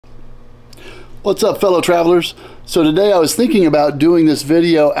What's up, fellow travelers? So today I was thinking about doing this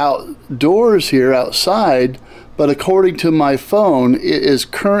video outdoors here outside, but according to my phone, it is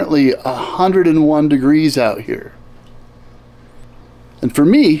currently 101 degrees out here. And for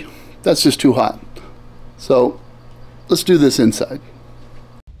me, that's just too hot. So let's do this inside.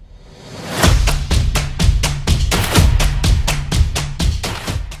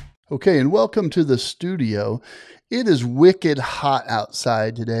 Okay, and welcome to the studio. It is wicked hot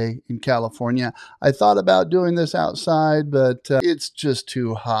outside today in California. I thought about doing this outside, but it's just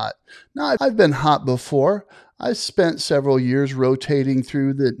too hot. Now, I've been hot before. I spent several years rotating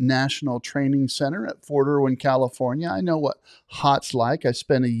through the National Training Center at Fort Irwin, California. I know what hot's like. I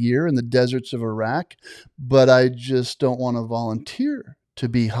spent a year in the deserts of Iraq, but I just don't want to volunteer to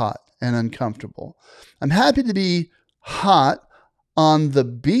be hot and uncomfortable. I'm happy to be hot on the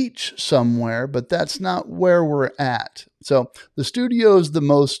beach somewhere, but that's not where we're at. So the studio is the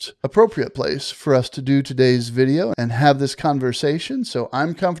most appropriate place for us to do today's video and have this conversation. So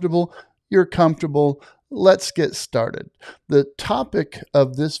I'm comfortable, you're comfortable. Let's get started. The topic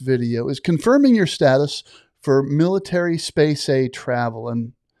of this video is confirming your status for military space aid travel.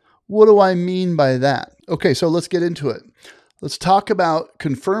 And what do I mean by that? Okay, so let's get into it. Let's talk about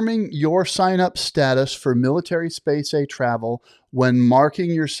confirming your sign-up status for military space aid travel when marking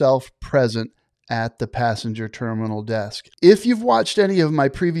yourself present at the passenger terminal desk. If you've watched any of my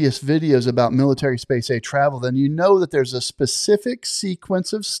previous videos about military space aid travel, then you know that there's a specific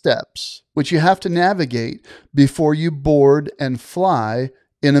sequence of steps which you have to navigate before you board and fly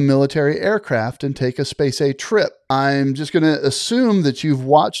in a military aircraft and take a space aid trip. I'm just going to assume that you've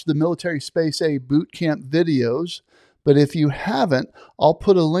watched the military space aid boot camp videos. But if you haven't, I'll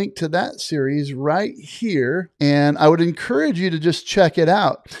put a link to that series right here, and I would encourage you to just check it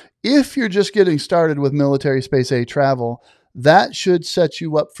out. If you're just getting started with military space aid travel, that should set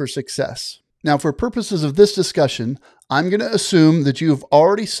you up for success. Now, for purposes of this discussion, I'm going to assume that you've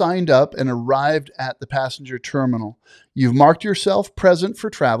already signed up and arrived at the passenger terminal. You've marked yourself present for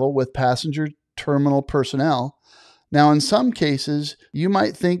travel with passenger terminal personnel. Now, in some cases, you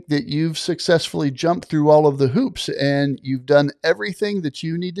might think that you've successfully jumped through all of the hoops and you've done everything that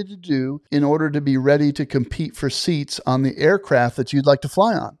you needed to do in order to be ready to compete for seats on the aircraft that you'd like to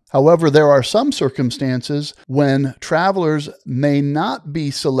fly on. However, there are some circumstances when travelers may not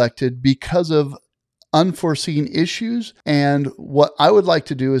be selected because of unforeseen issues, and what I would like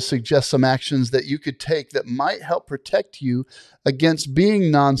to do is suggest some actions that you could take that might help protect you against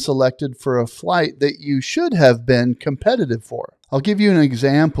being non-selected for a flight that you should have been competitive for. I'll give you an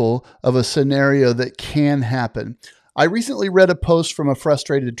example of a scenario that can happen. I recently read a post from a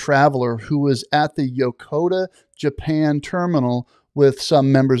frustrated traveler who was at the Yokota, Japan terminal with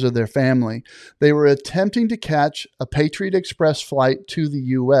some members of their family. They were attempting to catch a Patriot Express flight to the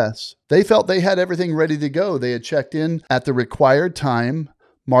U.S. They felt they had everything ready to go. They had checked in at the required time,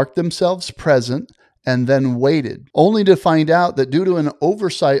 marked themselves present, and then waited, only to find out that due to an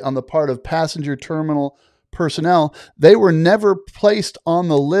oversight on the part of passenger terminal personnel, they were never placed on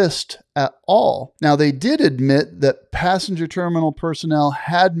the list at all. Now, they did admit that passenger terminal personnel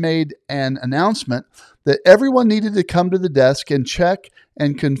had made an announcement that everyone needed to come to the desk and check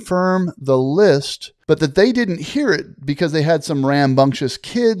and confirm the list, but that they didn't hear it because they had some rambunctious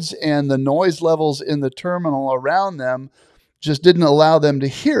kids and the noise levels in the terminal around them just didn't allow them to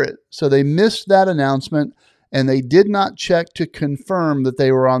hear it. So they missed that announcement and they did not check to confirm that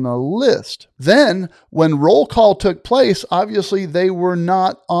they were on the list. Then, when roll call took place, obviously they were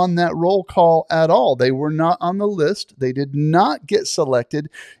not on that roll call at all. They were not on the list. They did not get selected,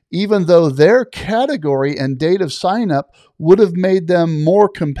 even though their category and date of sign-up would have made them more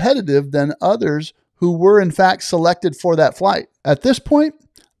competitive than others who were in fact selected for that flight. At this point,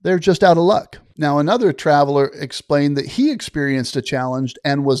 they're just out of luck. Now, another traveler explained that he experienced a challenge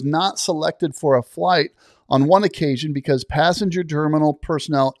and was not selected for a flight on one occasion because passenger terminal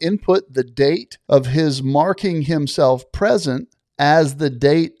personnel input the date of his marking himself present as the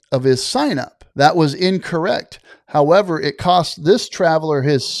date of his sign-up. That was incorrect. However, it cost this traveler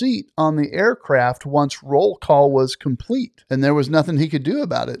his seat on the aircraft once roll call was complete, and there was nothing he could do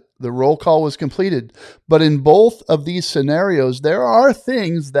about it. The roll call was completed. But in both of these scenarios, there are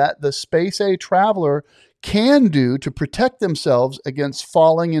things that the space aid traveler can do to protect themselves against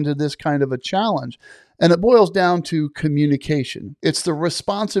falling into this kind of a challenge. And it boils down to communication. It's the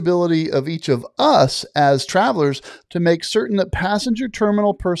responsibility of each of us as travelers to make certain that passenger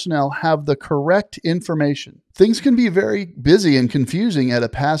terminal personnel have the correct information. Things can be very busy and confusing at a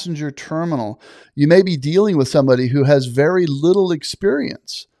passenger terminal. You may be dealing with somebody who has very little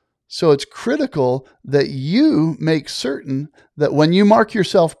experience. So it's critical that you make certain that when you mark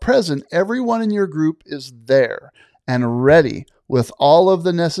yourself present, everyone in your group is there and ready with all of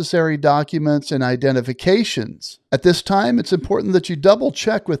the necessary documents and identifications. At this time, it's important that you double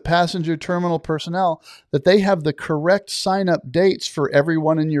check with passenger terminal personnel that they have the correct sign-up dates for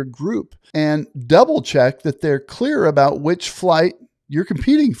everyone in your group, and double check that they're clear about which flight you're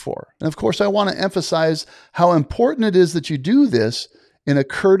competing for. And of course, I want to emphasize how important it is that you do this in a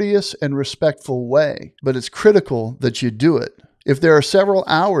courteous and respectful way, but it's critical that you do it. If there are several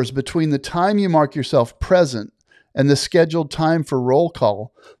hours between the time you mark yourself present and the scheduled time for roll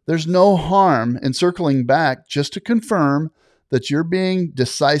call, there's no harm in circling back just to confirm that you're being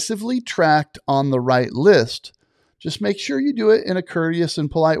decisively tracked on the right list. Just make sure you do it in a courteous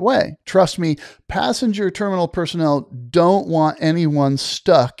and polite way. Trust me, passenger terminal personnel don't want anyone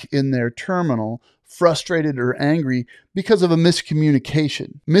stuck in their terminal, frustrated or angry because of a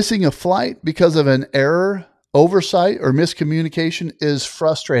miscommunication. Missing a flight because of an error, oversight, or miscommunication is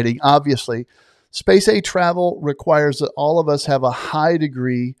frustrating, obviously. Space A travel requires that all of us have a high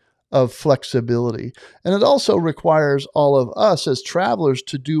degree of flexibility. And it also requires all of us as travelers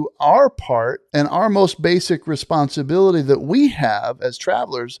to do our part, and our most basic responsibility that we have as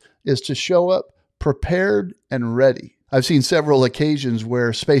travelers is to show up prepared and ready. I've seen several occasions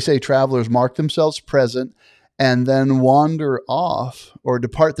where Space A travelers mark themselves present and then wander off or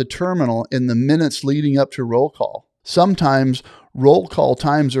depart the terminal in the minutes leading up to roll call. Sometimes roll call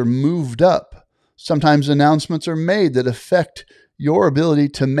times are moved up. Sometimes announcements are made that affect your ability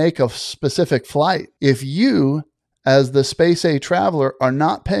to make a specific flight. If you, as the Space A traveler, are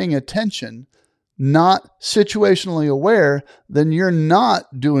not paying attention, not situationally aware, then you're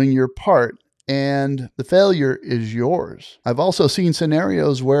not doing your part, and the failure is yours. I've also seen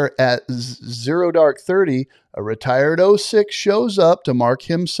scenarios where at 0:30, a retired 06 shows up to mark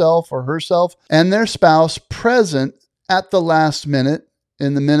himself or herself and their spouse present at the last minute,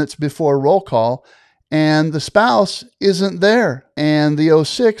 in the minutes before roll call, and the spouse isn't there, and the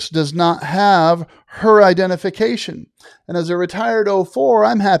 06 does not have her identification. And as a retired 04,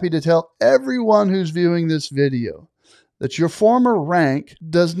 I'm happy to tell everyone who's viewing this video that your former rank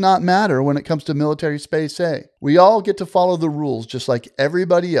does not matter when it comes to military Space A. We all get to follow the rules just like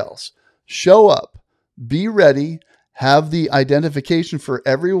everybody else. Show up, be ready, have the identification for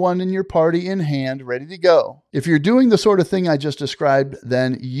everyone in your party in hand, ready to go. If you're doing the sort of thing I just described,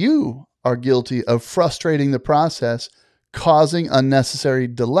 then you are guilty of frustrating the process, causing unnecessary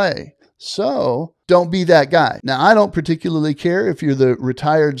delay. So don't be that guy. Now, I don't particularly care if you're the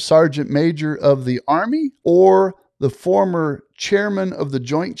retired Sergeant Major of the Army or the former chairman of the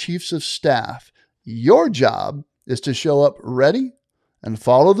Joint Chiefs of Staff. Your job is to show up ready and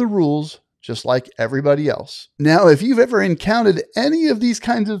follow the rules just like everybody else. Now, if you've ever encountered any of these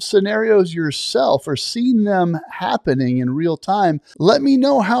kinds of scenarios yourself or seen them happening in real time, let me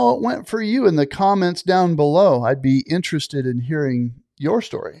know how it went for you in the comments down below. I'd be interested in hearing your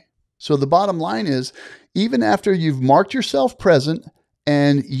story. So the bottom line is, even after you've marked yourself present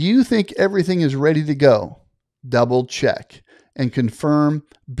and you think everything is ready to go, double check and confirm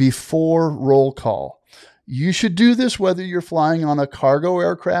before roll call. You should do this whether you're flying on a cargo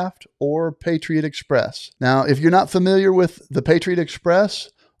aircraft or Patriot Express. Now, if you're not familiar with the Patriot Express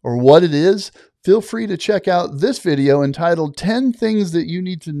or what it is, feel free to check out this video entitled 10 Things That You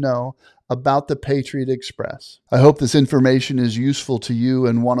Need to Know About the Patriot Express. I hope this information is useful to you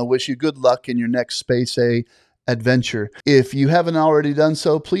and want to wish you good luck in your next Space A adventure. If you haven't already done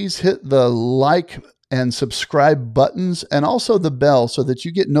so, please hit the like and subscribe buttons and also the bell so that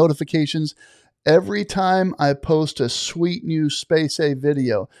you get notifications every time I post a sweet new Space A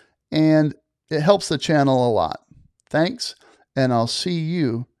video, and it helps the channel a lot. Thanks, and I'll see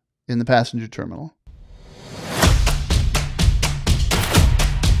you in the passenger terminal.